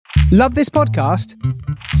Love this podcast?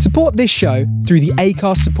 Support this show through the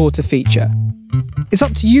Acast supporter feature. It's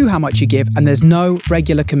up to you how much you give, and there's no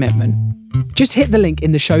regular commitment. Just hit the link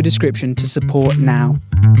in the show description to support now.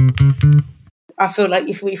 I feel like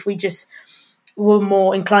if we just were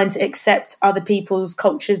more inclined to accept other people's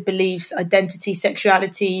cultures, beliefs, identity,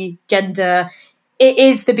 sexuality, gender, it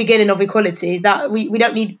is the beginning of equality. That we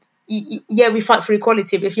don't need. Yeah, we fight for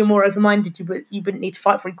equality, but if you're more open-minded, you wouldn't need to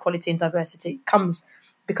fight for equality and diversity. It comes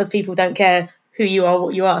because people don't care who you are,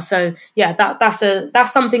 what you are. So yeah,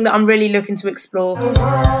 that's something that I'm really looking to explore.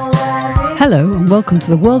 Hello and welcome to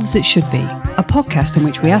The World As It Should Be, a podcast in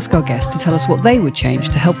which we ask our guests to tell us what they would change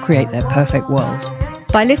to help create their perfect world.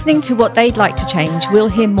 By listening to what they'd like to change, we'll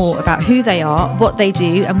hear more about who they are, what they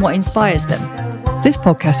do and what inspires them. This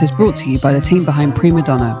podcast is brought to you by the team behind Prima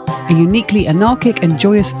Donna, a uniquely anarchic and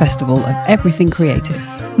joyous festival of everything creative.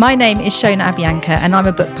 My name is Shona Abianca and I'm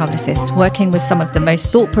a book publicist working with some of the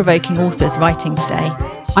most thought-provoking authors writing today.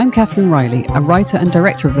 I'm Catherine Riley, a writer and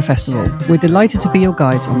director of the festival. We're delighted to be your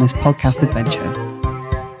guides on this podcast adventure.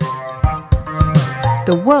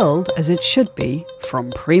 The World As It Should Be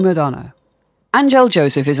from Prima Donna. Angelle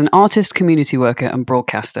Joseph is an artist, community worker and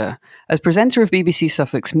broadcaster. As presenter of BBC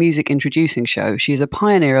Suffolk's Music Introducing show, she is a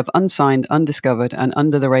pioneer of unsigned, undiscovered and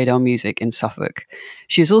under-the-radar music in Suffolk.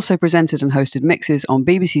 She has also presented and hosted mixes on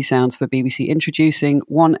BBC Sounds for BBC Introducing,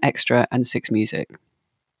 One Extra and Six Music.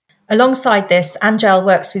 Alongside this, Angelle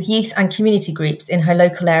works with youth and community groups in her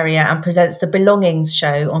local area and presents the Belongings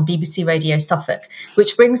show on BBC Radio Suffolk,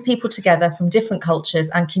 which brings people together from different cultures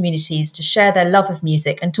and communities to share their love of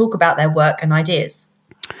music and talk about their work and ideas.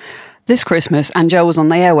 This Christmas, Angelle was on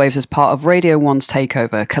the airwaves as part of Radio 1's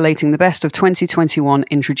takeover, collating the best of 2021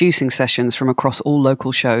 introducing sessions from across all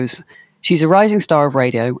local shows. She's a rising star of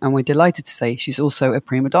radio, and we're delighted to say she's also a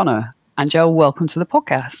prima donna. Angelle, welcome to the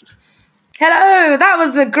podcast. Hello, that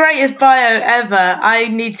was the greatest bio ever. I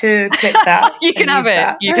need to click that. You can have it.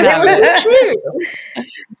 That. You can have it.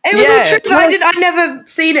 It was all true. I never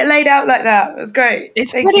seen it laid out like that. It was great.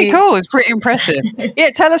 It's pretty cool. It's pretty impressive. Yeah,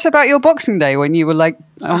 tell us about your Boxing Day when you were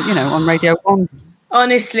on Radio 1.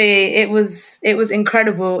 Honestly, it was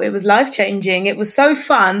incredible. It was life-changing. It was so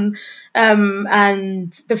fun.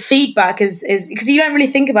 And the feedback is because you don't really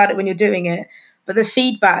think about it when you're doing it. But the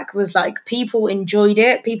feedback was like people enjoyed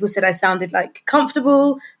it. People said I sounded like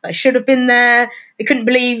comfortable. I should have been there. They couldn't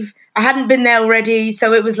believe I hadn't been there already.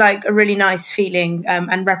 So it was like a really nice feeling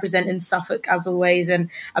and representing Suffolk as always. And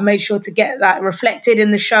I made sure to get that reflected in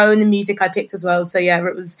the show and the music I picked as well. So yeah,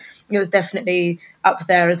 it was definitely up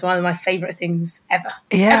there as one of my favourite things ever.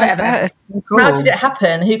 Yeah, ever. So cool. How did it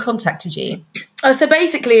happen? Who contacted you? So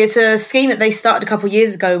basically it's a scheme that they started a couple of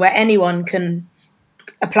years ago where anyone can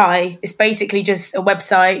apply. It's basically just a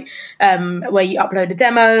website where you upload a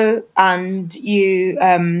demo and you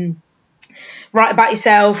write about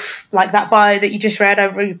yourself, like that bio that you just read.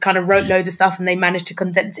 I kind of wrote loads of stuff and they managed to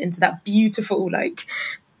condense it into that beautiful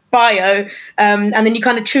bio. And then you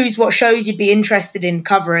kind of choose what shows you'd be interested in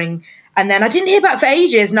covering. And then I didn't hear back for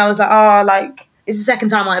ages and I was like, it's the second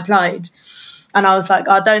time I applied. And I was like,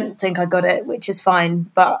 I don't think I got it, which is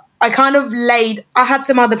fine. But I had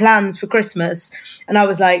some other plans for Christmas and I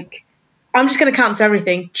was like, I'm just going to cancel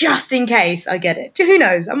everything just in case I get it. Who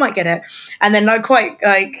knows? I might get it. And then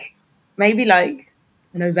maybe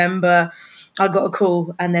November, I got a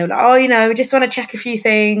call and they were like, we just want to check a few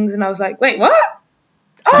things. And I was like, wait, what?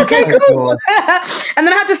 Oh, okay, so cool. And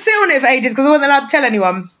then I had to sit on it for ages because I wasn't allowed to tell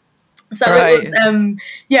anyone. So right.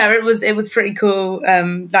 It was pretty cool,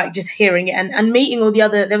 just hearing it and meeting all the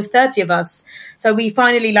other, there was 30 of us. So we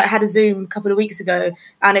finally had a Zoom a couple of weeks ago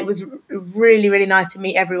and it was really, really nice to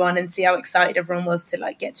meet everyone and see how excited everyone was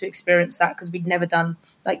to get to experience that because we'd never done,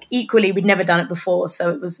 we'd never done it before. So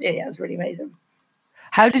it was really amazing.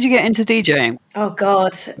 How did you get into DJing? Oh,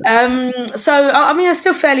 God. I'm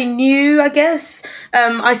still fairly new, I guess.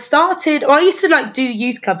 I used to do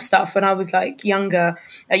youth club stuff when I was younger.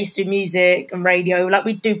 I used to do music and radio.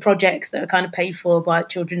 We'd do projects that are kind of paid for by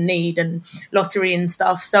Children in Need and lottery and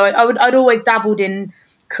stuff. So I'd always dabbled in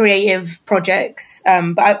creative projects,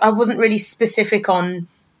 but I wasn't really specific on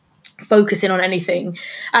focusing on anything.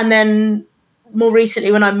 And then more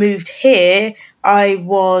recently, when I moved here, I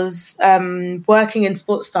was working in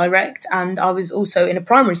Sports Direct and I was also in a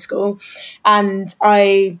primary school. And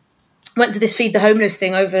I went to this Feed the Homeless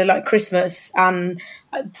thing over Christmas and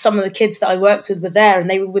some of the kids that I worked with were there and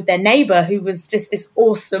they were with their neighbour who was just this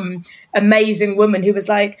awesome, amazing woman who was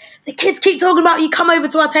like, the kids keep talking about you, come over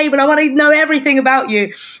to our table, I want to know everything about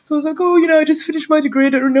you. So I was like, I just finished my degree, I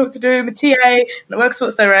don't know what to do, I'm a TA and I work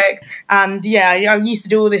Sports Direct and I used to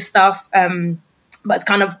do all this stuff. but it's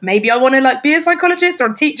kind of, maybe I want to like be a psychologist or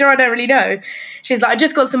a teacher. I don't really know. She's like, I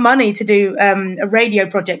just got some money to do a radio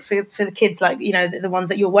project for the kids, like, you know, the ones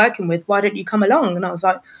that you're working with. Why don't you come along? And I was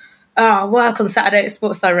like, oh, I work on Saturday at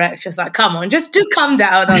Sports Direct. She was like, come on, just come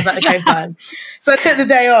down. I was like, okay, fine. So I took the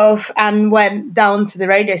day off and went down to the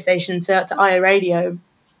radio station, to IO Radio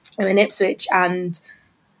in Ipswich, and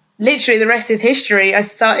literally the rest is history. We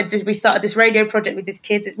started this radio project with these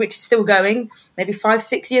kids, which is still going, maybe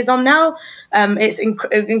 5-6 years on now. It's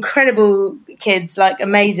incredible kids, like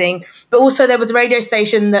amazing. But also there was a radio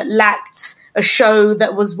station that lacked a show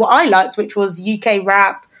that was what I liked, which was UK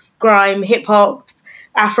rap, grime, hip hop,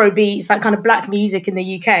 Afro beats, like kind of black music in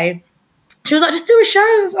the UK. She was like, just do a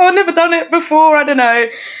show. I've never done it before. I don't know.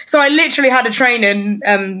 So I literally had a training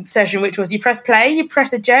session, which was you press play, you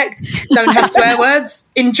press eject, don't have swear words,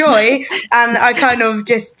 enjoy. And I kind of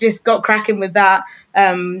just got cracking with that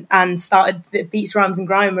and started the Beats, Rhymes and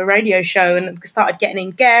Grime, a radio show, and started getting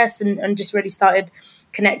in guests and just really started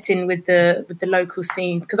connecting with the local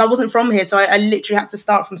scene. Because I wasn't from here, so I literally had to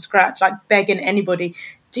start from scratch, like begging anybody,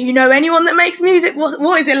 do you know anyone that makes music?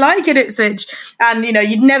 What is it like in Ipswich? And, you know,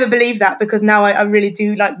 you'd never believe that, because now I really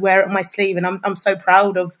do like wear it on my sleeve, and I'm so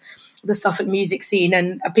proud of the Suffolk music scene.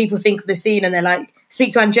 And people think of the scene and they're like,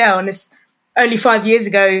 speak to Angelle. And it's only 5 years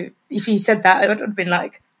ago, if you said that, it would have been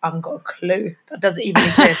like, I haven't got a clue. That doesn't even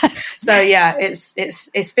exist. So yeah,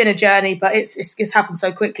 it's been a journey, but it's happened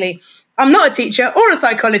so quickly. I'm not a teacher or a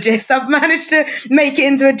psychologist. I've managed to make it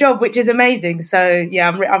into a job, which is amazing. So yeah,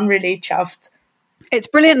 I'm really chuffed. It's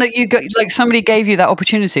brilliant that you got, like, somebody gave you that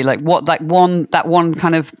opportunity. Like that one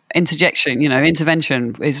kind of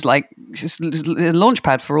intervention is like just a launch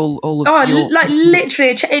pad for all of your... like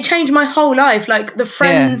literally it changed my whole life. Like the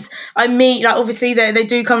friends I meet, like obviously they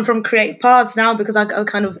do come from creative paths now, because I'm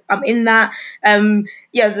in that.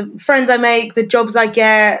 The friends I make, the jobs I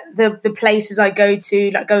get, the places I go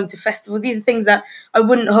to, like going to festivals, these are things that I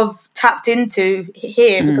wouldn't have tapped into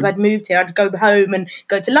here because I'd moved here. I'd go home and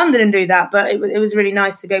go to London and do that, but it was really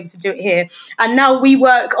nice to be able to do it here. And now we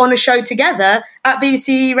work on a show together at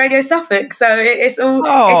BBC Radio Suffolk, so it's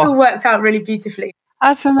all worked out really beautifully.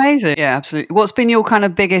 That's amazing. Yeah, absolutely. What's been your kind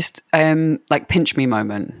of biggest like pinch me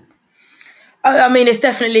moment? I mean, it's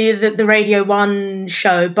definitely the Radio 1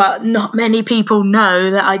 show, but not many people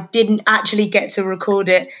know that I didn't actually get to record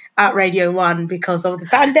it at Radio 1 because of the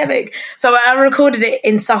pandemic. So I recorded it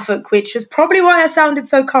in Suffolk, which was probably why I sounded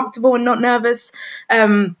so comfortable and not nervous.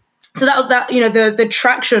 So that was that, you know, the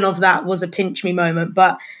traction of that was a pinch me moment,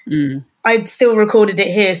 but I still recorded it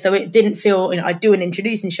here. So it didn't feel, I do an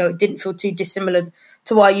introducing show. It didn't feel too dissimilar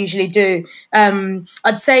to what I usually do.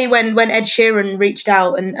 I'd say when Ed Sheeran reached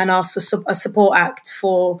out and asked for a support act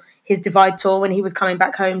for his Divide tour when he was coming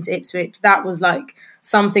back home to Ipswich, that was like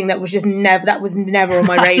something that was just never on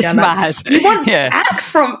my radar. Mad. You want acts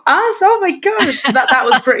from us? Oh my gosh, that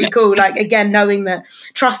was pretty cool. Like again, knowing that,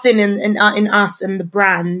 trusting in us and the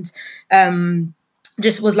brand.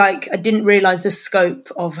 Just was like, I didn't realize the scope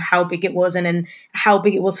of how big it was and how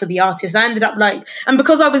big it was for the artist. I ended up like, and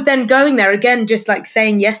because I was then going there again, just like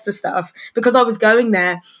saying yes to stuff, because I was going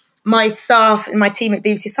there, my staff and my team at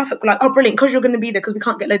BBC Suffolk were like, oh, brilliant, because you're going to be there, because we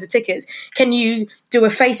can't get loads of tickets. Can you do a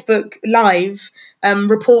Facebook Live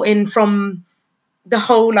reporting from the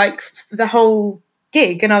whole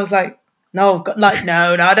gig? And I was like, no,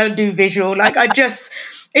 I don't do visual. Like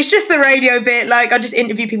it's just the radio bit. Like I just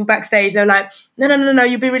interview people backstage. They're like, no,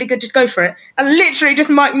 you'll be really good. Just go for it. And literally just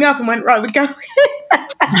mic'd me up and went, right, we're going.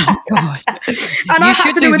 Oh, God. And I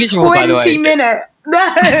had to do a 20-minute.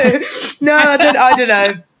 No, I don't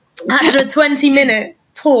know. I had to do a 20-minute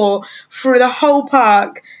tour through the whole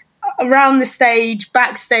park, around the stage,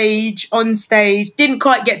 backstage, on stage. Didn't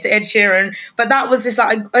quite get to Ed Sheeran, but that was just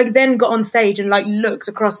like, I then got on stage and like looked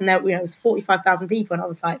across, and there, it was 45,000 people, and I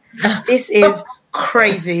was like, this is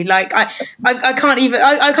crazy. Like I can't even,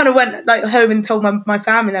 I kind of went like home and told my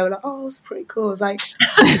family. They were like, oh, it's pretty cool. It's like,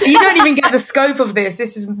 you don't even get the scope of this.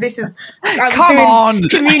 This is I was doing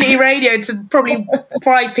community radio to probably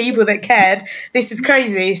 5 people that cared. This is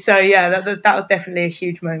crazy. So yeah, that was definitely a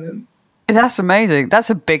huge moment. That's amazing. That's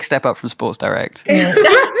a big step up from Sports Direct. Why did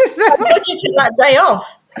you take that day off?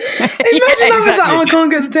 Imagine I was like, oh, I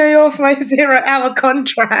can't get the day off my 0-hour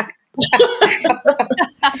contract.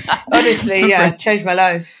 Honestly, yeah, changed my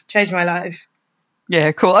life.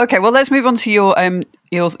 Yeah, cool. Okay, well, let's move on to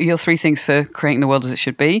your 3 things for creating the world as it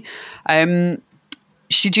should be. Do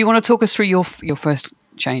you want to talk us through your first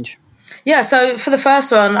change? Yeah, so for the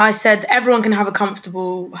first one, I said everyone can have a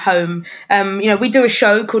comfortable home. We do a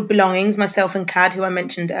show called Belongings, myself and Cad, who I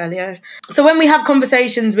mentioned earlier. So when we have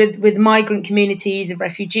conversations with migrant communities of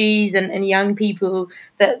refugees and young people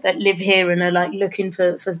that live here and are like looking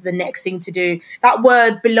for the next thing to do, that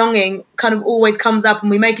word belonging kind of always comes up,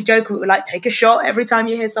 and we make a joke of it. We're like, take a shot every time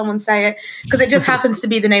you hear someone say it, because it just happens to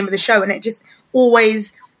be the name of the show, and it just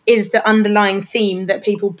always is the underlying theme that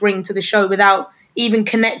people bring to the show without even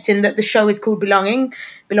connecting that the show is called Belongings.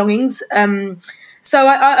 So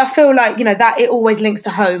I feel like, that it always links to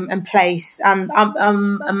home and place, and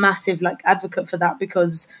I'm a massive like advocate for that,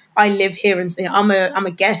 because I live here and I'm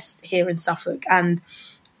a guest here in Suffolk, and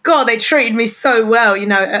God, they treated me so well.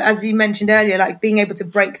 As you mentioned earlier, like being able to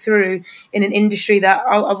break through in an industry that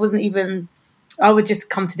I wasn't even. I would just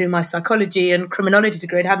come to do my psychology and criminology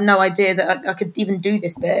degree. I'd had no idea that I could even do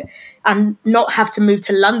this bit, and not have to move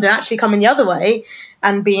to London, actually coming the other way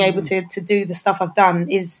and being able to do the stuff I've done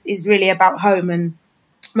is really about home. And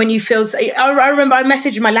when you feel, I remember I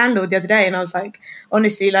messaged my landlord the other day, and I was like,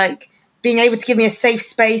 honestly, like being able to give me a safe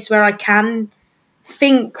space where I can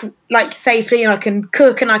think like safely, and I can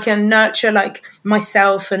cook and I can nurture like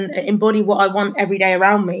myself and embody what I want every day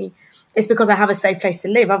around me. It's because I have a safe place to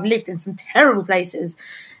live. I've lived in some terrible places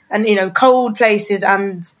and, cold places.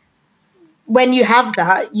 And when you have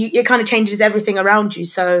that, it kind of changes everything around you.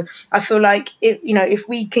 So I feel like, if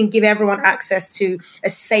we can give everyone access to a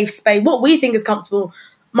safe space, what we think is comfortable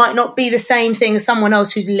might not be the same thing as someone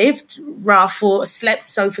else who's lived rough or slept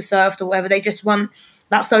sofa surfed or whatever. They just want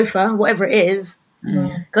that sofa, whatever it is.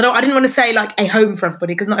 Because I didn't want to say like a home for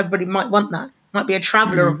everybody, because not everybody might want that. Might be a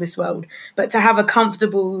traveller of this world, but to have a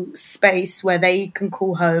comfortable space where they can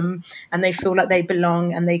call home and they feel like they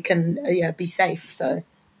belong and they can be safe. So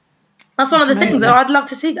that's one of the things that I'd love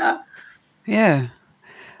to see that. Yeah.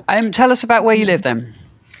 Tell us about where you live then.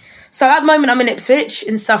 So at the moment I'm in Ipswich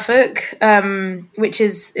in Suffolk, which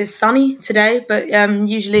is sunny today, but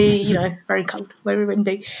usually, very cold, very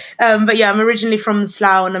windy. But yeah, I'm originally from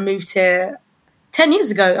Slough and I moved here 10 years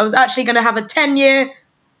ago. I was actually going to have a 10-year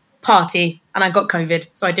party and I got COVID,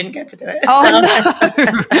 so I didn't get to do it. Oh no!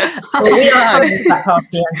 Well, we are coming to that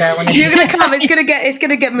party, Angelle. You're gonna come. It's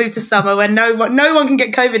gonna get moved to summer when no one can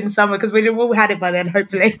get COVID in summer, because we've all had it by then,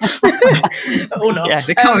 hopefully, or not. Yeah,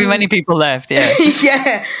 there can't be many people left. Yeah.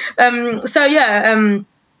 Yeah.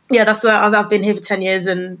 That's where I've been here for 10 years,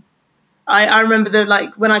 and I remember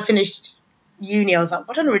that when I finished uni, I was like,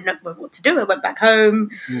 I don't really know what to do. I went back home.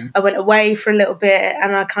 I went away for a little bit,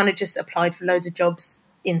 and I kind of just applied for loads of jobs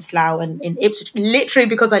in Slough and in Ipswich, literally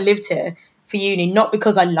because I lived here for uni, not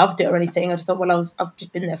because I loved it or anything. I just thought, well, I've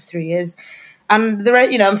just been there for 3 years, and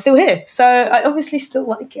I'm still here, so I obviously still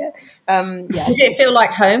like it. Did it feel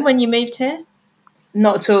like home when you moved here?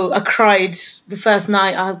 Not at all. I cried the first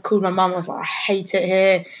night. I called my mum. I was like, I hate it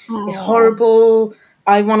here. It's horrible.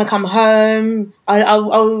 I want to come home.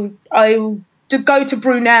 I'll to go to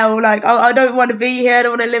Brunel. Like I don't want to be here. I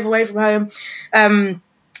don't want to live away from home.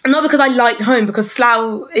 Not because I liked home, because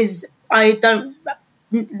Slough is, I don't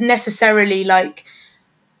necessarily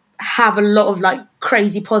have a lot of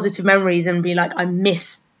crazy positive memories and be like, I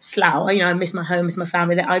miss Slough. I miss my home, miss my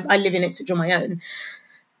family. I live in Ipswich on my own.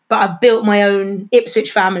 But I've built my own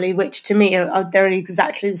Ipswich family, which to me they're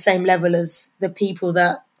exactly the same level as the people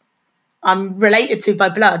that I'm related to by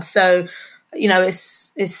blood. So,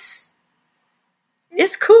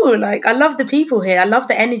 it's cool. I love the people here. I love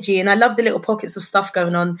the energy, and I love the little pockets of stuff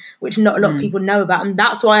going on, which not a lot of people know about. And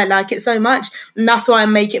that's why I like it so much. And that's why I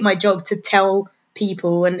make it my job to tell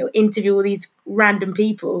people and interview all these random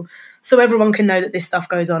people, so everyone can know that this stuff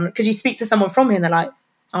goes on. Because you speak to someone from here and they're like,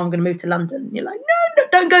 oh, I'm going to move to London. And you're like, no,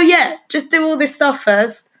 don't go yet. Just do all this stuff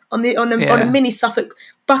first on a mini Suffolk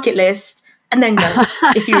bucket list, and then go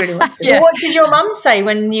if you really want to. Yeah. What did your mum say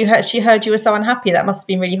when she heard you were so unhappy? That must have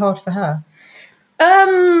been really hard for her.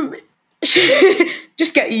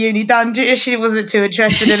 Just get your uni done. She wasn't too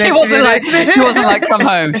interested in it. She wasn't like, come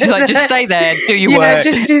home. She's like, just stay there, do your work.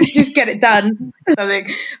 Just get it done. Something.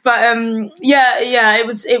 But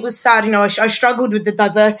it was sad. I struggled with the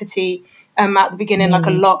diversity at the beginning, a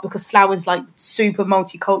lot, because Slough is super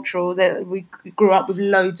multicultural. That we grew up with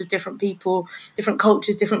loads of different people, different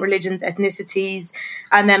cultures, different religions, ethnicities,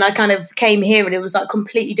 and then I kind of came here and it was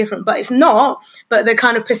completely different. But it's not. But the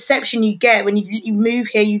kind of perception you get when you move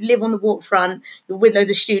here, you live on the waterfront, you're with loads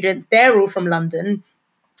of students. They're all from London.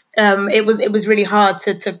 It was really hard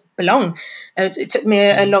to belong. It took me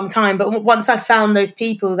a long time, but once I found those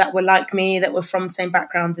people that were like me, that were from the same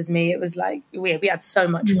backgrounds as me, it was we had so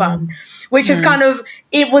much fun, which is kind of,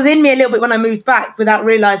 it was in me a little bit when I moved back, without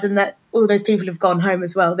realising that all those people have gone home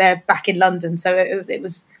as well. They're back in London, so it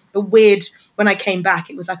weird, when I came back,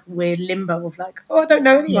 it was like a weird limbo of like, oh, I don't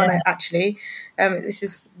know anyone actually. This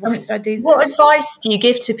is, why did I do this? What advice do you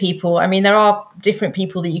give to people? I mean, there are different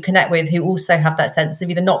people that you connect with who also have that sense of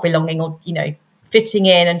either not belonging or, you know, fitting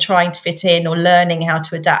in and trying to fit in, or learning how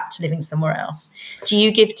to adapt to living somewhere else. Do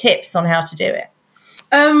you give tips on how to do it?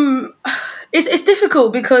 It's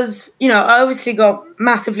difficult because, you know, I obviously got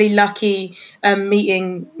massively lucky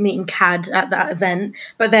meeting Cad at that event,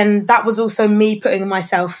 but then that was also me putting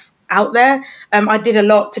myself out there. I did a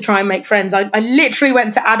lot to try and make friends. I literally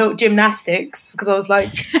went to adult gymnastics because I was like,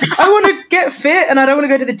 I want to get fit and I don't want to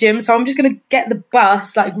go to the gym, so I'm just going to get the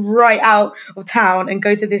bus like right out of town and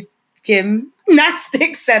go to this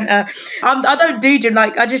gymnastics center. I don't do gym,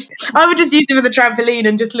 like I would just use it for the trampoline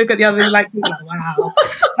and just look at the others like wow,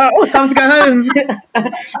 oh, it's time to go home.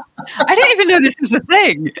 I didn't even know this was a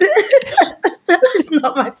thing. It's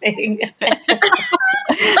not my thing.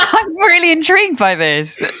 I'm really intrigued by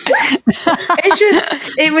this.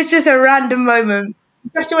 It was just a random moment.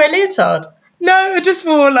 You have to wear a leotard. No, I just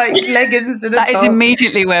wore like leggings and a That top. is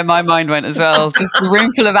immediately where my mind went as well. Just a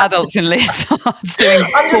room full of adults in leotards doing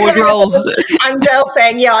forward rolls. Angelle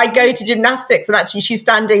saying, yeah, I go to gymnastics, and actually she's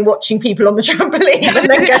standing watching people on the trampoline.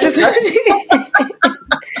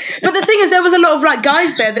 But the thing is, there was a lot of like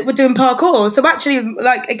guys there that were doing parkour. So actually,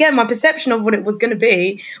 like, again, my perception of what it was going to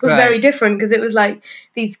be was very different, because it was like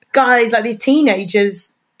these guys, like these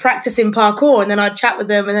teenagers practicing parkour, and then I'd chat with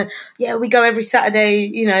them, and then we go every Saturday,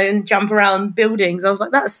 you know, and jump around buildings. I was like,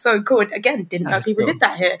 that's so cool. Again, didn't know people did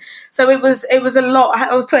that here. So it was a lot.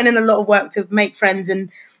 I was putting in a lot of work to make friends, and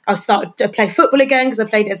I started to play football again because I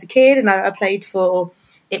played it as a kid, and I played for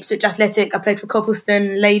Ipswich Athletic. I played for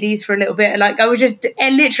Coppleston Ladies for a little bit. Like, I was just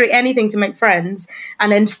literally anything to make friends,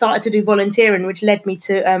 and then started to do volunteering, which led me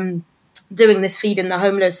to doing this feeding the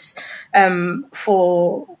homeless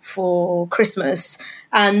for Christmas.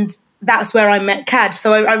 And that's where I met Cad.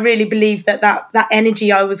 So I really believe that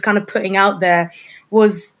energy I was kind of putting out there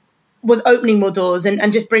was opening more doors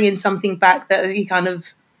and just bringing something back that you kind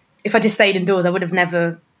of, if I just stayed indoors, I would have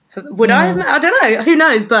never, would I? I don't know. Who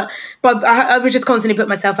knows? But I would just constantly put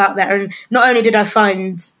myself out there. And not only did I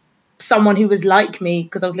find someone who was like me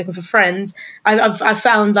because I was looking for friends, I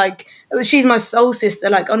found, like, she's my soul sister.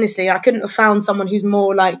 Like, honestly, I couldn't have found someone who's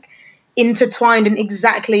more like intertwined in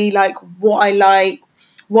exactly like what I like,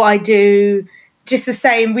 what I do, just the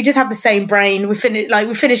same. We just have the same brain. We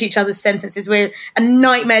finish each other's sentences. We're a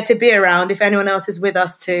nightmare to be around if anyone else is with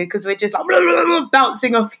us too, because we're just like blah, blah, blah,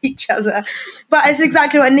 bouncing off each other. But it's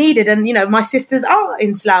exactly what I needed. And, you know, my sisters are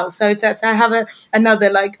in Slough, so to have another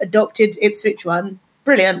like adopted Ipswich one,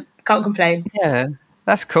 brilliant. Can't complain. Yeah,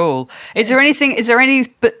 that's cool. Is there any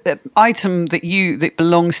item that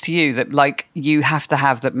belongs to you that like you have to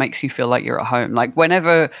have that makes you feel like you're at home? Like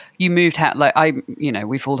whenever you moved out, like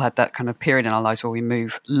we've all had that kind of period in our lives where we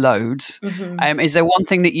move loads. Mm-hmm. Is there one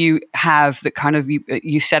thing that you have that kind of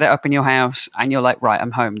you set it up in your house and you're like, right,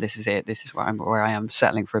 I'm home. This is it. This is where I am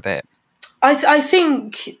settling for a bit. I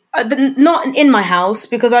think not in my house,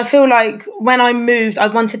 because I feel like when I moved, I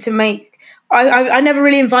wanted to make. I never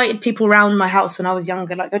really invited people around my house when I was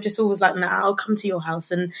younger. Like, I just always like, nah, I'll come to your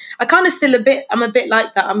house. And I kind of I'm a bit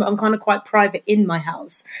like that. I'm kind of quite private in my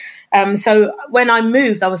house. So when I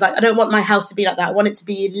moved, I was like, I don't want my house to be like that. I want it to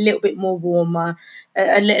be a little bit more warmer,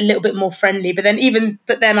 a little bit more friendly. But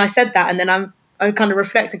then I said that, and then I kind of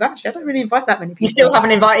reflect and go, actually, I don't really invite that many people. You still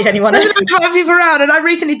haven't invited anyone else. I don't invite people around. And I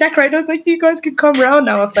recently decorated. I was like, you guys can come around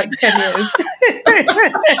now after like 10 years.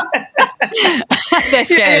 They're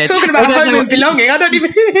scared. You're talking about home and belonging. I don't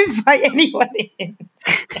even invite anyone in.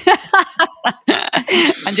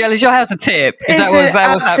 Angelle, is your house a tip? Is that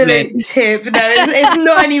what's happening? Tip. No, it's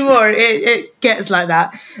not anymore. It gets like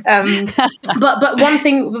that. But one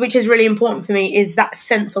thing which is really important for me is that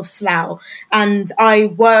sense of Slough. And I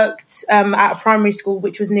worked at a primary school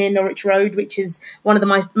which was near Norwich Road, which is one of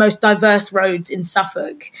the most diverse roads in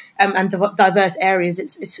Suffolk, and diverse areas.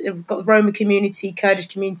 It's got Roma community, Kurdish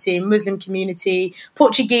community, Muslim community,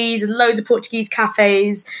 Portuguese, loads of Portuguese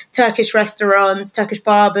cafes, Turkish restaurants, Turkish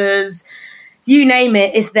barbers, you name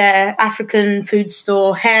it is there. African food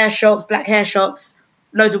store, hair shops, black hair shops,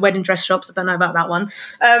 loads of wedding dress shops. I don't know about that one.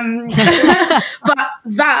 But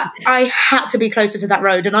that, I had to be closer to that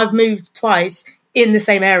road, and I've moved twice in the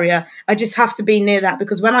same area. I just have to be near that,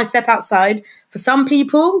 because when I step outside, for some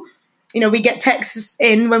people, you know, we get texts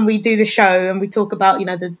in when we do the show and we talk about, you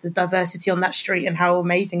know, the diversity on that street and how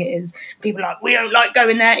amazing it is. People are like, we don't like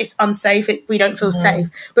going there. It's unsafe. We don't feel safe.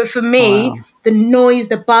 But for me, the noise,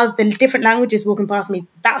 the buzz, the different languages walking past me,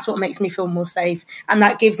 that's what makes me feel more safe. And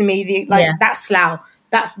that gives me that Slough.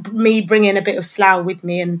 That's me bringing a bit of Slough with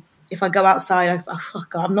me. And if I go outside,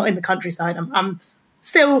 I'm not in the countryside. I'm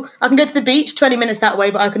still, I can go to the beach 20 minutes that way,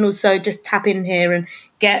 but I can also just tap in here and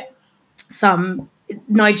get some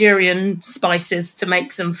Nigerian spices to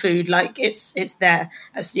make some food. Like it's there.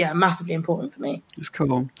 It's massively important for me. It's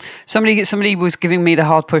cool. Somebody was giving me the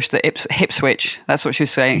hard push, the hip switch. That's what she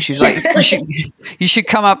was saying. She was like, you should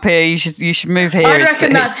come up here. You should move here. I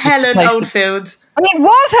reckon that's Helen Oldfield. It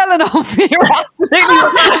was Helen Oldfield.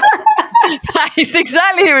 Absolutely. That is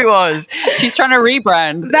exactly who it was. She's trying to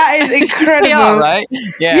rebrand. That is incredible. PR, right?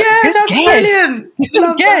 Yeah, that's brilliant.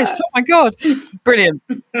 Yes. Oh my God. Brilliant.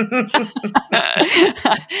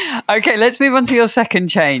 Okay, let's move on to your second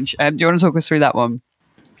change. Do you want to talk us through that one?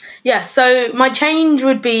 Yes, so my change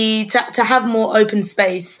would be to have more open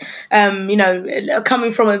space,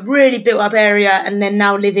 coming from a really built up area and then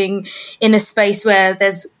now living in a space where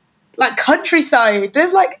there's like countryside.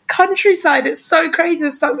 There's like countryside. It's so crazy.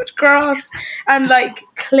 There's so much grass and like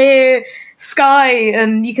clear sky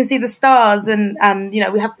and you can see the stars and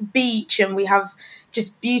we have the beach and we have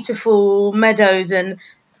just beautiful meadows. And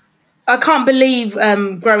I can't believe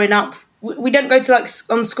growing up, we don't go to like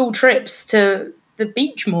on school trips to the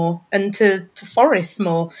beach more and to forests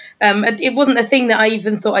more. It wasn't a thing that I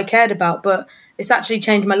even thought I cared about, but it's actually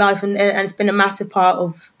changed my life and it's been a massive part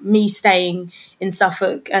of me staying in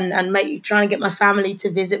Suffolk and trying to get my family to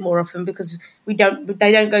visit more often because they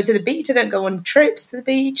don't go to the beach, they don't go on trips to the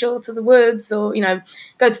beach or to the woods or,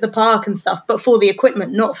 go to the park and stuff, but for the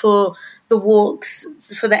equipment, not for the walks,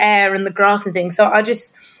 for the air and the grass and things. So I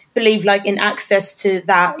just believe like in access to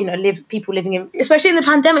that, people living in, especially in the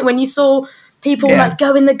pandemic when you saw people like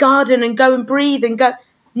go in the garden and go and breathe and go.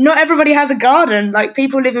 Not everybody has a garden. Like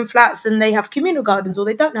people live in flats and they have communal gardens or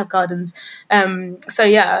they don't have gardens.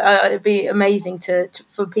 It'd be amazing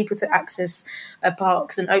for people to access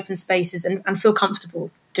parks and open spaces and feel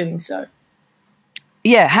comfortable doing so.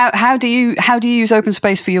 Yeah. How do you use open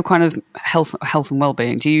space for your kind of health and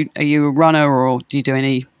well-being? Are you a runner or do you do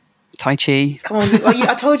any Tai Chi? Come on,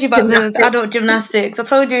 I told you about the adult gymnastics. I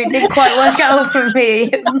told you it didn't quite work out for me.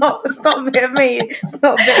 It's not a bit of me. It's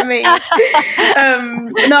not a bit of me.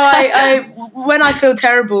 I when I feel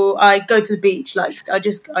terrible, I go to the beach. Like I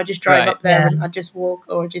just drive up there and I just walk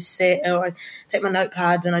or I just sit or I take my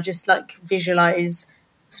notepad and I just like visualize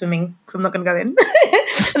swimming because I'm not going to go in.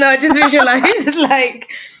 No, I just visualize like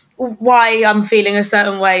why I'm feeling a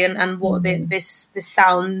certain way and what this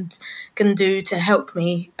sound can do to help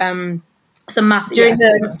me. It's a massive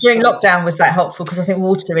during lockdown. Was that helpful? Because I think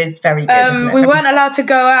water is very good. Isn't it? We weren't allowed to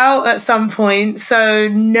go out at some point, so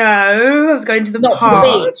no, I was going to the park.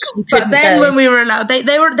 To the beach. But then when we were allowed,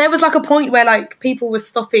 there was like a point where like people were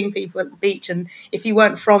stopping people at the beach, and if you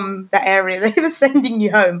weren't from that area, they were sending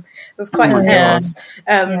you home. It was quite intense.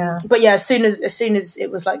 But yeah, as soon as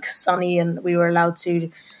it was like sunny and we were allowed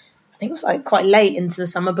to. I think it was like quite late into the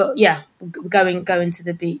summer, but yeah, going to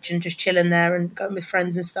the beach and just chilling there and going with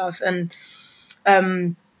friends and stuff. And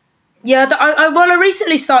I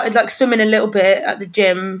recently started like swimming a little bit at the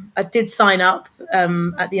gym. I did sign up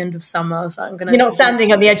at the end of summer. So I'm gonna. You're not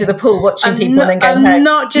standing on the edge of the pool watching people and then going home. I'm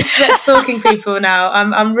not just stalking people now.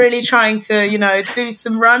 I'm really trying to do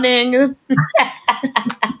some running.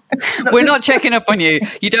 We're not checking up on you.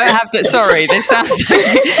 You don't have to. Sorry, this sounds.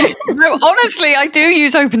 No, honestly, I do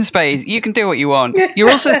use open space. You can do what you want.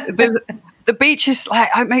 You're also the beach is like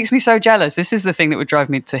it makes me so jealous. This is the thing that would drive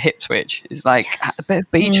me to hip switch. Is like a bit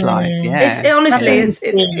of beach life. Yeah, it's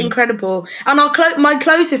incredible. And my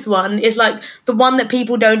closest one is like the one that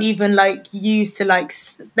people don't even like use to like.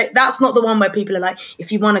 That's not the one where people are like,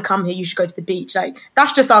 if you want to come here, you should go to the beach. Like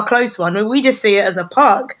that's just our close one. We just see it as a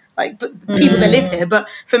park. Like people that live here, but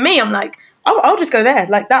for me, I'm like, I'll just go there.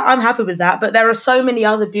 Like that, I'm happy with that. But there are so many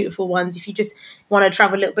other beautiful ones if you just want to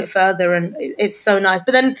travel a little bit further, and it's so nice.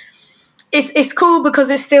 But then it's cool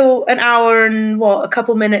because it's still an hour and a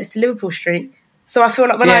couple minutes to Liverpool Street. So I feel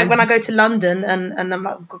like when I go to London and I'm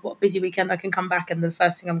like, God, what a busy weekend, I can come back and the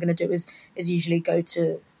first thing I'm going to do is usually go to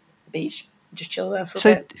the beach, and just chill there for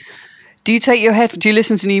a bit. Do you take your head? Do you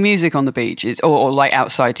listen to new music on the beach, or like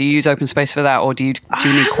outside? Do you use open space for that, or do you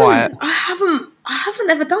need quiet? I haven't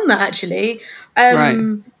ever done that actually.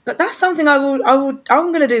 But that's something I'm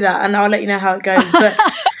going to do that, and I'll let you know how it goes. But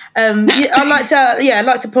I like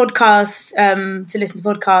to podcast, to listen to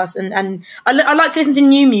podcasts, and I like to listen to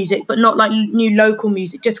new music, but not like new local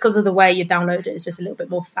music, just because of the way you download it. It's just a little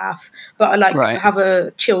bit more faff. But I have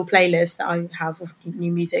a chill playlist that I have of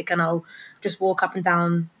new music, and I'll just walk up and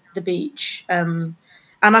down the beach, and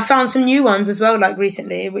I found some new ones as well, like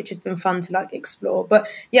recently, which has been fun to like explore. But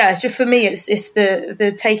yeah, it's just for me, it's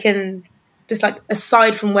the taking just like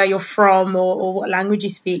aside from where you're from or what language you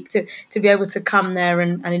speak, to be able to come there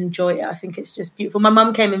and enjoy it. I think it's just beautiful. My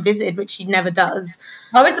mum came and visited, which she never does.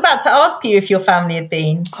 I was about to ask you if your family had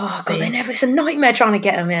been. Oh God, it's a nightmare trying to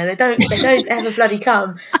get them here. They don't ever bloody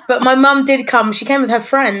come. But my mum did come. She came with her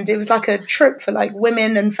friend. It was like a trip for like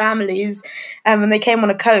women and families. And they came on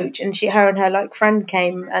a coach, and her and her like friend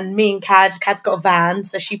came, and me and Cad's got a van.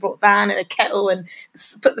 So she brought a van and a kettle and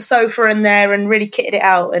put the sofa in there and really kitted it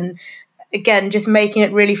out. And again, just making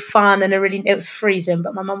it really fun, and it was freezing,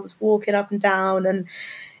 but my mum was walking up and down, and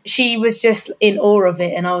she was just in awe of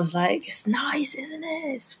it. And I was like, it's nice, isn't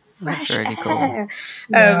it? It's fresh really air.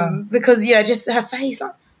 Cool. Because just her face,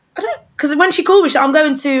 like, because when she called me, I'm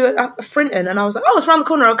going to Frinton, and I was like, oh, it's around the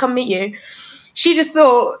corner, I'll come meet you. She just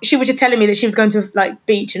thought she was just telling me that she was going to like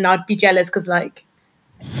beach, and I'd be jealous because like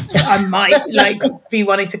I might like be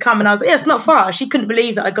wanting to come. And I was like, yeah, it's not far. She couldn't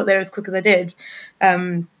believe that I got there as quick as I did.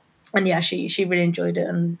 And yeah, she really enjoyed it,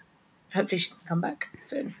 and hopefully she can come back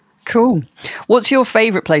soon. Cool. What's your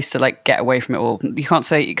favourite place to like get away from it all? You can't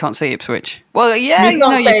say Ipswich. Well, yeah, you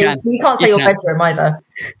can. You can't say your bedroom either.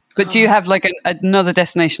 But do you have like another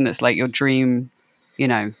destination that's like your dream,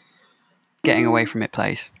 getting away from it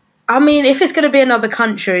place? I mean, if it's going to be another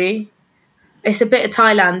country, it's a bit of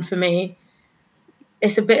Thailand for me.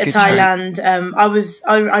 It's a bit of Thailand.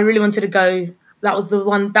 I really wanted to go. That was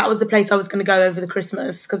the place I was going to go over the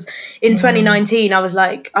Christmas, because in 2019 I was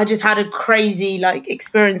like, I just had a crazy like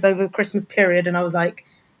experience over the Christmas period, and I was like,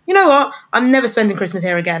 you know what? I'm never spending Christmas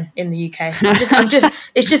here again in the UK.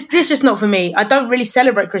 It's just not for me. I don't really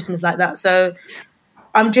celebrate Christmas like that, so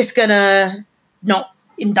I'm just gonna not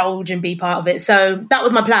indulge and be part of it. So that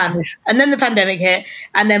was my plan. And then the pandemic hit,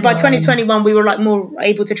 and then by 2021 we were like more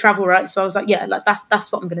able to travel, right? So I was like, yeah, like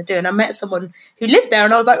that's what I'm gonna do. And I met someone who lived there,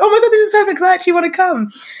 and I was like, oh my God, this is perfect, because I actually want to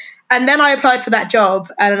come. And then I applied for that job,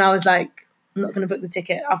 and I was like, I'm not going to book the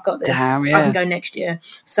ticket. I've got this. Damn, yeah. I can go next year.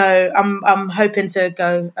 So I'm hoping to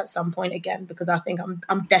go at some point again, because I think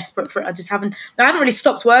I'm desperate for it. I haven't really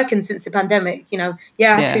stopped working since the pandemic. I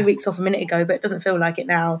had 2 weeks off a minute ago, but it doesn't feel like it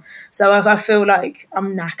now. So I feel like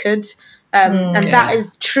I'm knackered. That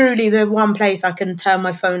is truly the one place I can turn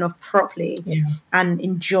my phone off properly and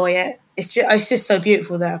enjoy it. It's just so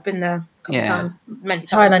beautiful there. I've been there a couple of times, many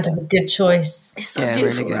times. Thailand is a good choice. It's so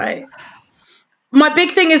beautiful, really, right? My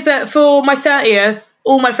big thing is that for my 30th,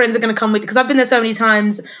 all my friends are going to come with, because I've been there so many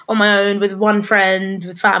times on my own with one friend,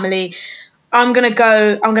 with family. I'm going to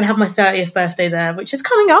have my 30th birthday there, which is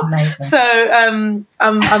coming up. Amazing. So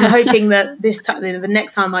I'm hoping that the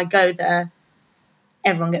next time I go there,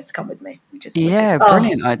 everyone gets to come with me. Which is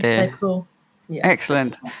brilliant idea. So cool. Yeah.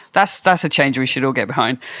 Excellent. That's a change we should all get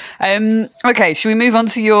behind. Okay, should we move on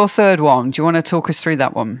to your third one? Do you want to talk us through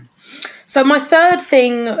that one? So my third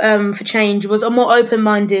thing for change was a more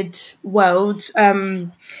open-minded world.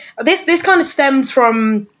 This kind of stems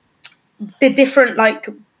from the different, like,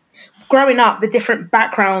 growing up, the different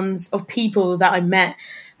backgrounds of people that I met.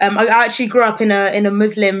 I actually grew up in a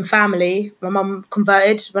Muslim family. My mum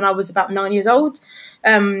converted when I was about 9 years old.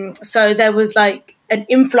 So there was like an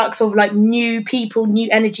influx of like new people, new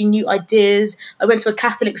energy, new ideas. I went to a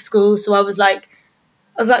Catholic school, so I was like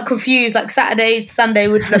confused, like Saturday, Sunday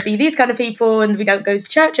would be these kind of people, and we don't go to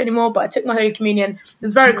church anymore, but I took my Holy Communion. It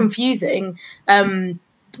was very confusing. And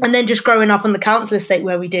then just growing up on the council estate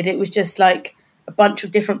where we did, it was just like a bunch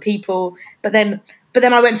of different people. But then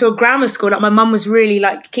I went to a grammar school. Like my mum was really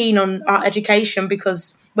like keen on art education,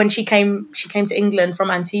 because when she came to England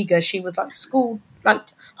from Antigua, she was like school, like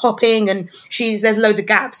hopping, and there's loads of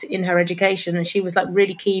gaps in her education, and she was like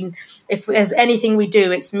really keen. If there's anything we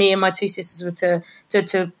do, it's me and my two sisters were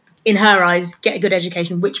to in her eyes get a good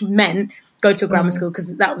education, which meant go to a grammar school,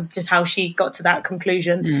 because that was just how she got to that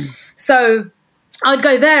conclusion. So I'd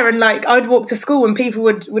go there, and like I'd walk to school, and people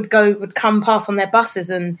would come past on their buses,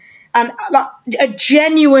 and like a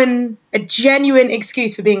genuine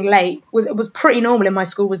excuse for being late was pretty normal in my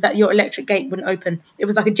school, was that your electric gate wouldn't open. It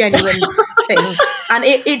was like a genuine thing, and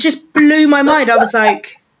it just blew my mind. I was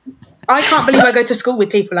like, I can't believe I go to school with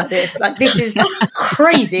people like this. Like, this is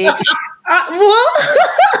crazy. What?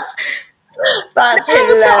 That's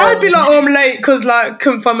hilarious. I'd be like, oh, I'm late because like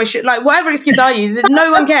couldn't find my shit. Like whatever excuse I use,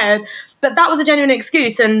 no one cared. But that was a genuine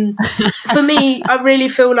excuse. And for me, I really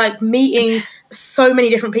feel like meeting so many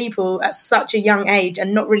different people at such a young age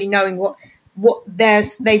and not really knowing what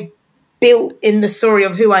they built in the story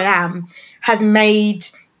of who I am has made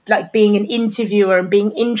like being an interviewer and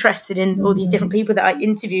being interested in all these different people that I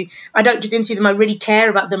interview. I don't just interview them, I really care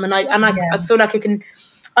about them, and I feel like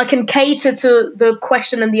I can cater to the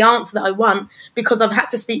question and the answer that I want because I've had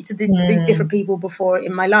to speak to these different people before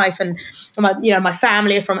in my life. And my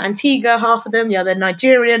family are from Antigua, half of them, they're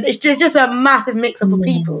Nigerian. It's just a massive mix up of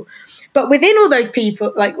people. But within all those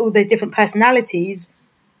people, like all those different personalities,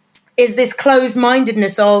 is this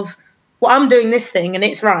closed-mindedness of, well, I'm doing this thing and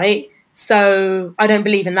it's right, so I don't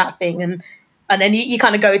believe in that thing. And then you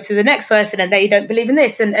kind of go to the next person and they don't believe in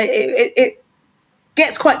this. And it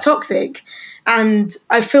gets quite toxic. And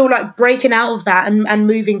I feel like breaking out of that and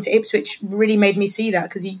moving to Ipswich really made me see that,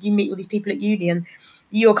 because you meet all these people at uni and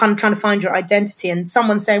you're kind of trying to find your identity, and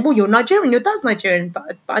someone's saying, well, you're Nigerian, your dad's Nigerian,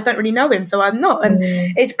 but I don't really know him, so I'm not. And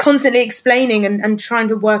it's constantly explaining and trying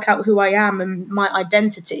to work out who I am, and my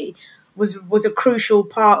identity was a crucial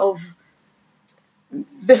part of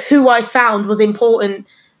who I found was important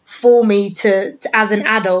for me to as an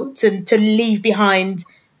adult to leave behind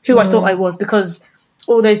who I thought I was, because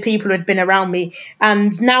all those people had been around me.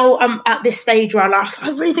 And now I'm at this stage where I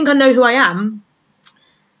really think I know who I am.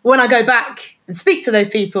 When I go back and speak to those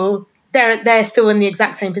people, they're still in the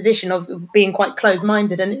exact same position of being quite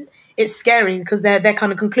closed-minded, and it's scary because their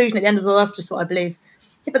kind of conclusion at the end of it, well, that's just what I believe.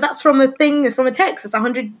 Yeah, but that's from a text that's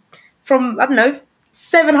 100 from, I don't know,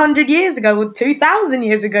 700 years ago or 2,000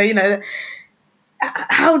 years ago.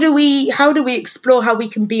 How do we explore how we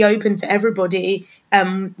can be open to everybody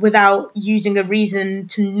without using a reason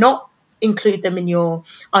to not include them in your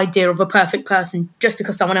idea of a perfect person just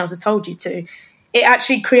because someone else has told you to? It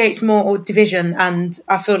actually creates more division. And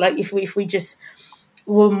I feel like if we just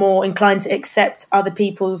were more inclined to accept other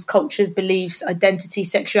people's cultures, beliefs, identity,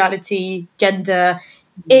 sexuality, gender,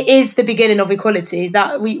 it is the beginning of equality.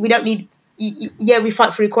 That we don't need. We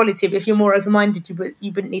fight for equality, but if you're more open-minded,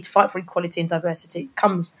 you wouldn't need to fight for equality and diversity. It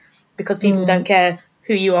comes because people don't care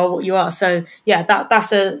who you are, what you are. So yeah,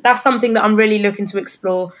 that's something that I'm really looking to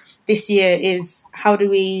explore this year, is how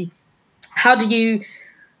do you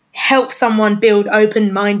help someone build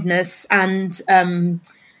open-mindedness and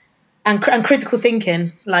critical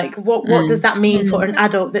thinking? Like what does that mean for an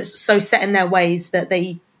adult that's so set in their ways that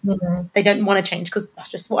they don't want to change, because that's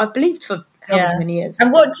just what I've believed for however many years.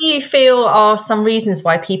 And what do you feel are some reasons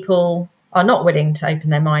why people are not willing to open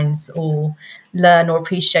their minds or learn or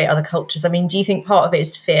appreciate other cultures? I mean, do you think part of it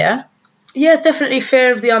is fear? Yeah, it's definitely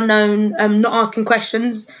fear of the unknown, not asking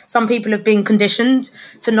questions. Some people have been conditioned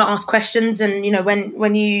to not ask questions, and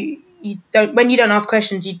when you don't ask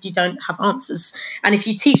questions, you don't have answers. And if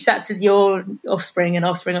you teach that to your offspring,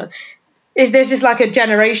 there's just like a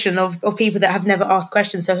generation of people that have never asked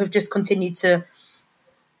questions, so have just continued to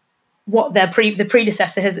what the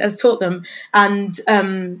predecessor has taught them. And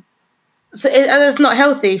so it's not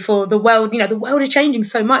healthy for the world. The world is changing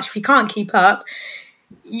so much. If you can't keep up,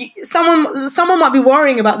 someone might be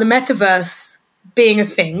worrying about the metaverse being a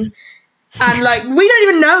thing, and like we don't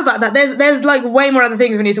even know about that. There's like way more other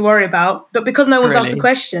things we need to worry about, but because no one's asked the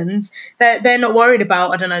questions, they're not worried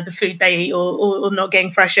about, I don't know, the food they eat or not getting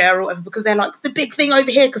fresh air or whatever, because they're like, the big thing over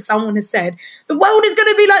here, because someone has said the world is going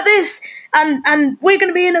to be like this, and we're going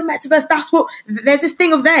to be in a metaverse. That's what there's this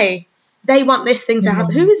thing of they want this thing to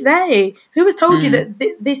happen. Who is they? Who has told you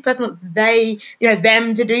that this person wants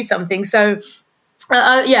them to do something? So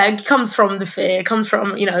it comes from the fear. It comes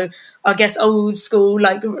from, I guess, old school,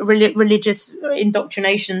 like religious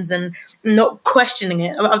indoctrinations and not questioning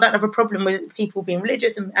it. I don't have a problem with people being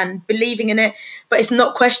religious and believing in it, but it's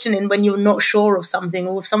not questioning when you're not sure of something,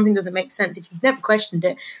 or if something doesn't make sense, if you've never questioned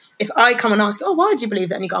it. If I come and ask, why do you believe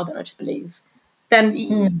that? And you go, I don't know, I just believe. Then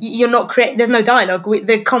you're not creating, there's no dialogue.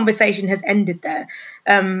 The conversation has ended there.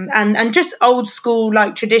 And just old school,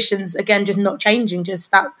 like, traditions, again, just not changing,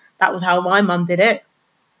 just that was how my mum did it.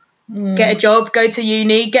 Get a job, go to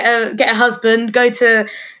uni, get a husband, go to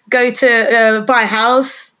buy a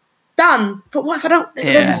house, done. But what if I don't?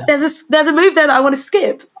 Yeah. There's a move there that I want to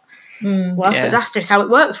skip. So that's just how it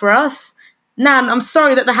works for us. Nan, I'm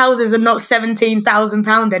sorry that the houses are not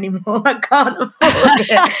 £17,000 anymore. I can't afford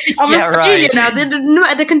it. I'm a failure now.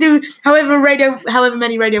 They can do however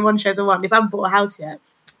many Radio 1 shows I want. If I haven't bought a house yet.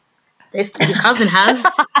 Your cousin has.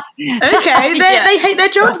 Okay, they hate their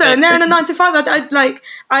job though, and they're in a 9 to 5.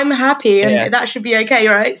 I'm happy, and that should be okay,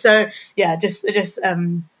 right? So just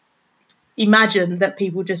imagine that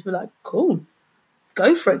people just were like, cool,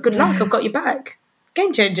 go for it. Good luck. I've got your back.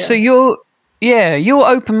 Game changer. So your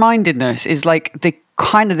open-mindedness is like the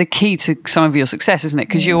kind of the key to some of your success, isn't it?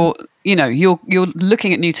 Because you're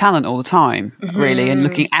looking at new talent all the time, really, and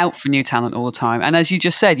looking out for new talent all the time. And as you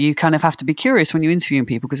just said, you kind of have to be curious when you're interviewing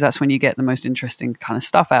people, because that's when you get the most interesting kind of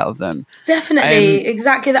stuff out of them. Definitely,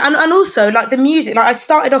 exactly that. And also, like, the music. Like, I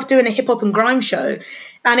started off doing a hip hop and grime show,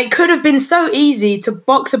 and it could have been so easy to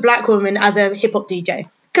box a black woman as a hip hop DJ.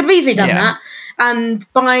 Could have easily done that. And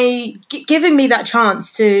by giving me that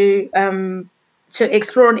chance to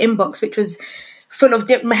explore an inbox, which was full of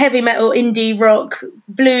heavy metal, indie rock,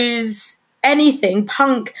 blues, anything,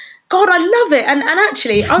 punk. God, I love it. And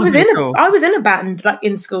actually, I was in a band like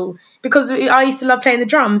in school because I used to love playing the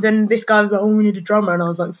drums. And this guy was like, "Oh, we need a drummer," and I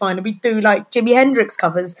was like, "Fine." And we do like Jimi Hendrix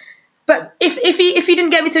covers. But if he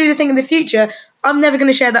didn't get me to do the thing in the future, I'm never going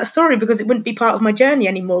to share that story because it wouldn't be part of my journey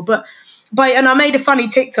anymore. But and I made a funny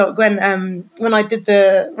TikTok when I did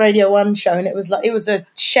the Radio 1 show, and it was a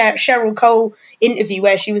Cheryl Cole interview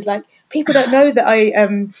where she was like, "People don't know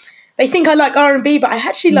that they think I like R&B, but I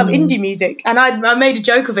actually love indie music." And I made a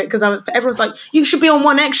joke of it because everyone's like, "You should be on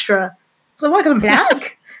One Extra." So why? Because I'm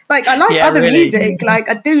black. Like I like other music. Like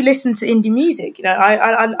I do listen to indie music. You know,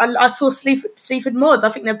 I saw Sleaford Mods. I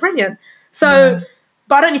think they're brilliant. So. Yeah.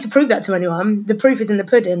 But I don't need to prove that to anyone. The proof is in the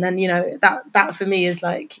pudding. And, you know, that for me is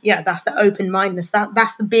like, that's the open-mindedness.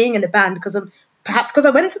 That's the being in a band because I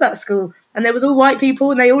went to that school and there was all white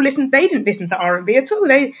people and they all listened. They didn't listen to R&B at all.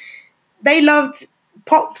 They loved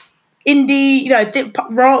pop, indie, you know, pop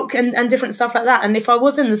rock and different stuff like that. And if I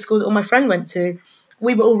was in the school that all my friend went to,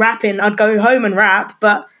 we were all rapping. I'd go home and rap.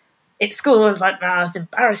 But at school, I was like, nah, it's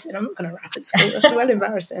embarrassing. I'm not going to rap at school. That's well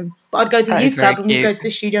embarrassing. But I'd go to the youth club and we'd go to the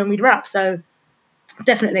studio and we'd rap. So...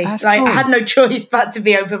 definitely. That's cool. I had no choice but to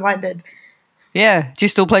be open-minded. Yeah. Do you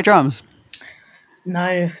still play drums?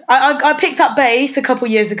 No. I picked up bass a couple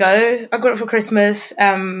of years ago. I got it for Christmas.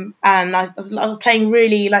 And I was playing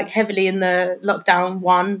really like heavily in the lockdown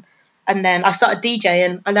one. And then I started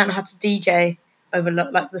DJing. I learned how to DJ over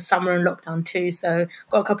like the summer and lockdown too. So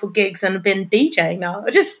got a couple of gigs and I've been DJing now.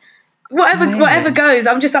 Just whatever goes.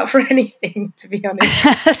 I'm just up for anything, to be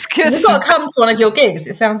honest. That's good. You've got to come to one of your gigs.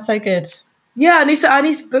 It sounds so good. Yeah, I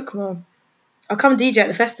need to book more. I'll come DJ at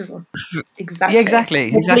the festival. Exactly. Yeah, exactly.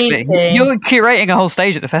 You're curating a whole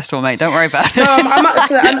stage at the festival, mate. Don't worry about it. No, I'm up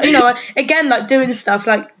for that. And, you know, again, like doing stuff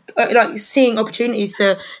like seeing opportunities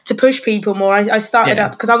to push people more. I started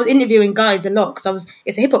up because I was interviewing guys a lot because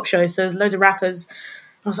it's a hip hop show, so there's loads of rappers.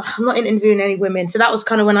 I was like, I'm not interviewing any women. So that was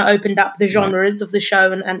kind of when I opened up the genres of the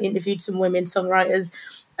show and interviewed some women songwriters.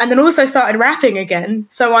 And then also started rapping again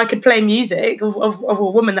so I could play music of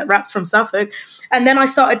a woman that raps from Suffolk. And then I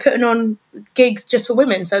started putting on gigs just for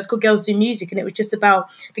women. So it's called Girls Do Music. And it was just about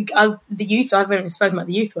the youth. I haven't even spoken about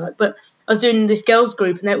the youth work, but I was doing this girls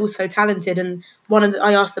group and they're all so talented. And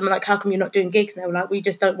I asked them, like, how come you're not doing gigs? And they were like, we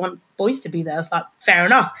just don't want boys to be there. I was like, fair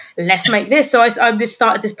enough. Let's make this. So I just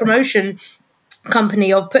started this promotion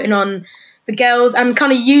company of putting on the girls and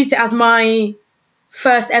kind of used it as my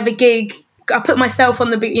first ever gig. I put myself on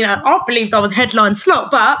the big, you know, I believed I was headline slot,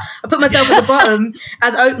 but I put myself at the bottom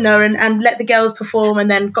as opener and let the girls perform and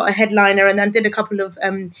then got a headliner and then did a couple of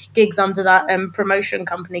gigs under that promotion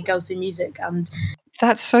company, Girls Do Music. And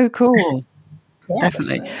that's so cool. Yeah,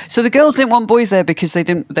 definitely. So the girls didn't want boys there because they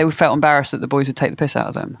felt embarrassed that the boys would take the piss out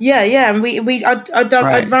of them. Yeah. And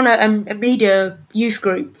I'd run a media youth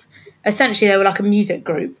group. Essentially, they were like a music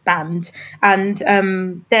group band, and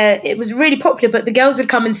it was really popular. But the girls would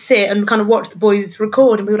come and sit and kind of watch the boys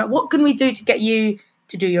record, and we were like, "What can we do to get you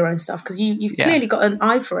to do your own stuff? Because you've clearly got an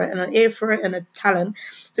eye for it and an ear for it and a talent."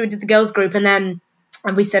 So we did the girls group, and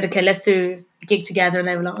we said, "Okay, let's do a gig together." And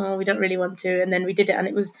they were like, "Oh, we don't really want to." And then we did it, and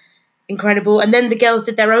it was incredible. And then the girls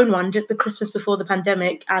did their own one just the Christmas before the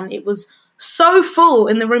pandemic, and it was so full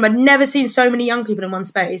in the room. I'd never seen so many young people in one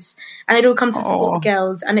space, and they'd all come to support the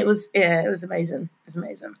girls, and it was amazing. It was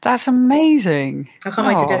amazing. That's amazing. I can't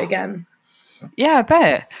wait to do it again. Yeah, I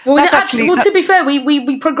bet. Well, to be fair,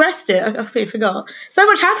 we progressed it. I completely forgot. So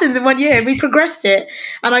much happens in 1 year. We progressed it,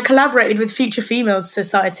 and I collaborated with Future Females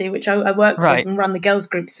Society, which I work with and run the girls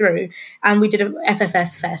group through. And we did a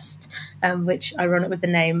FFS Fest, which I run it with the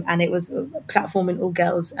name, and it was platforming all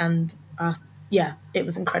girls. And it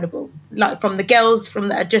was incredible. Like from the girls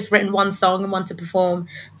that had just written one song and want to perform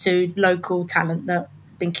to local talent that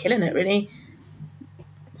have been killing it. Really,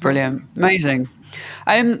 brilliant, amazing.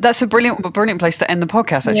 That's a brilliant place to end the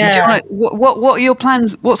podcast. Actually, do you want what are your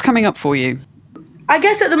plans? What's coming up for you? I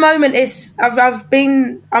guess at the moment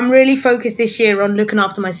I'm really focused this year on looking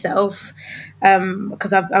after myself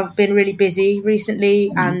because I've been really busy recently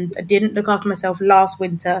and I didn't look after myself last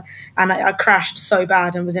winter and I crashed so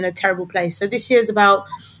bad and was in a terrible place. So this year's about,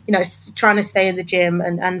 you know, trying to stay in the gym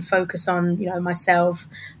and focus on, you know, myself,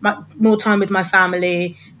 more time with my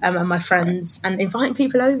family and my friends and inviting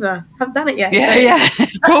people over. I haven't done it yet. Yeah,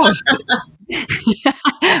 of course.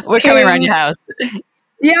 We're coming around your house.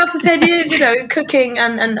 Yeah, after 10 years, you know, cooking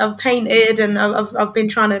and I've painted and I've been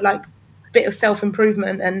trying to like bit of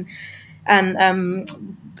self-improvement and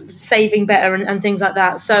saving better and things like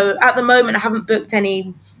that. So at the moment, I haven't booked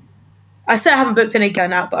any. I still haven't booked any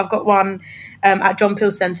going out, but I've got one at John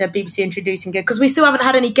Peel Centre, BBC introducing it, because we still haven't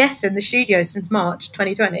had any guests in the studio since March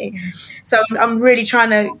 2020. So I'm really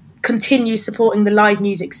trying to continue supporting the live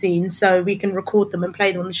music scene so we can record them and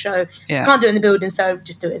play them on the show. Yeah. Can't do it in the building, so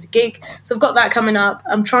just do it as a gig. So I've got that coming up.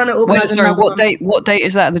 I'm trying to organise another what one. date? What date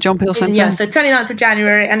is that at the John Peel Centre? Yeah, so 29th of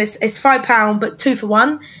January, and it's £5, but 2 for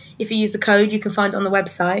 1. If you use the code, you can find it on the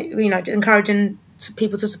website. You know, encouraging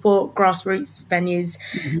people to support grassroots venues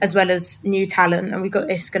as well as new talent, and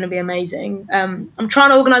it's going to be amazing. I'm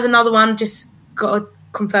trying to organise another one, just got to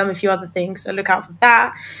confirm a few other things, so look out for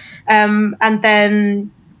that. And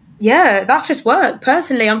then, yeah, that's just work.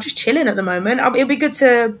 Personally, I'm just chilling at the moment. It'll be good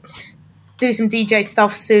to do some DJ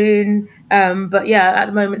stuff soon, but yeah, at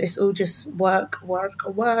the moment it's all just work.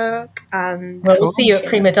 And we'll see you at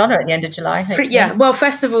Prima Donna at the end of July. Yeah, well,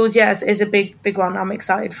 festivals, yes, is a big one. I'm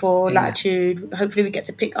excited for Latitude. Hopefully we get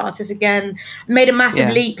to pick artists again. Made a massive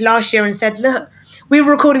leap last year and said, look, we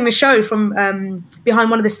were recording the show from behind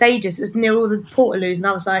one of the stages. It was near all the Portaloos, and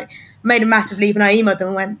I was like, made a massive leap, and I emailed them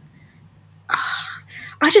and went,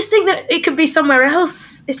 I just think that it could be somewhere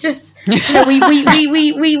else. It's just, you know,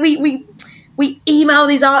 we email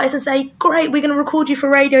these artists and say, great, we're going to record you for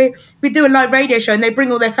radio. We do a live radio show, and they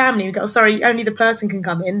bring all their family. We go, sorry, only the person can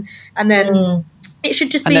come in. And then it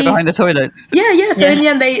should just be... And they're behind the toilets. Yeah. So in the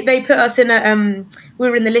end, they put us in we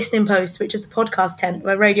were in the listening post, which is the podcast tent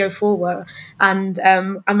where Radio 4 were. And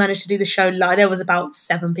I managed to do the show live. There was about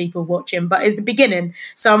 7 people watching, but it's the beginning.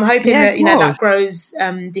 So I'm hoping that, you know, that grows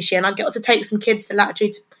this year. And I get to take some kids to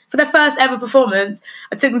Latitude for their first ever performance.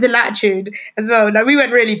 I took them to Latitude as well. Like, we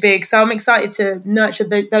went really big. So I'm excited to nurture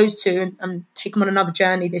those two and take them on another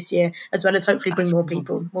journey this year, as well as hopefully bring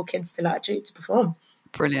more kids to Latitude to perform.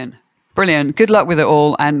 Brilliant. Good luck with it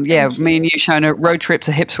all. And me and you, Shona, road trip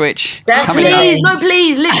to Ipswich. Please,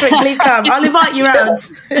 literally, please come. I'll invite you round.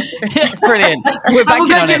 Brilliant. We're back on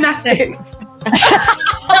go gymnastics.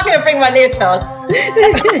 I'm going to bring my leotard.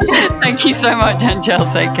 Thank you so much, Angelle.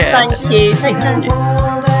 Take care. Thank you. Take care.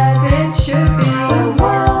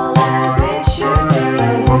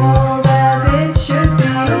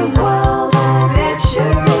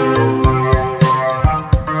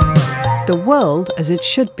 The World as It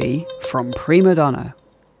Should Be from Prima Donna.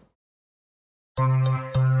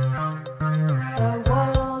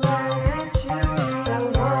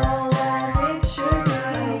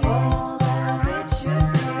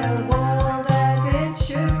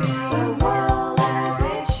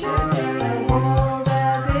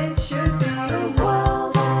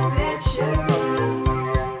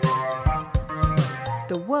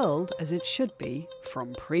 The World as It Should Be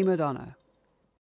from Prima Donna.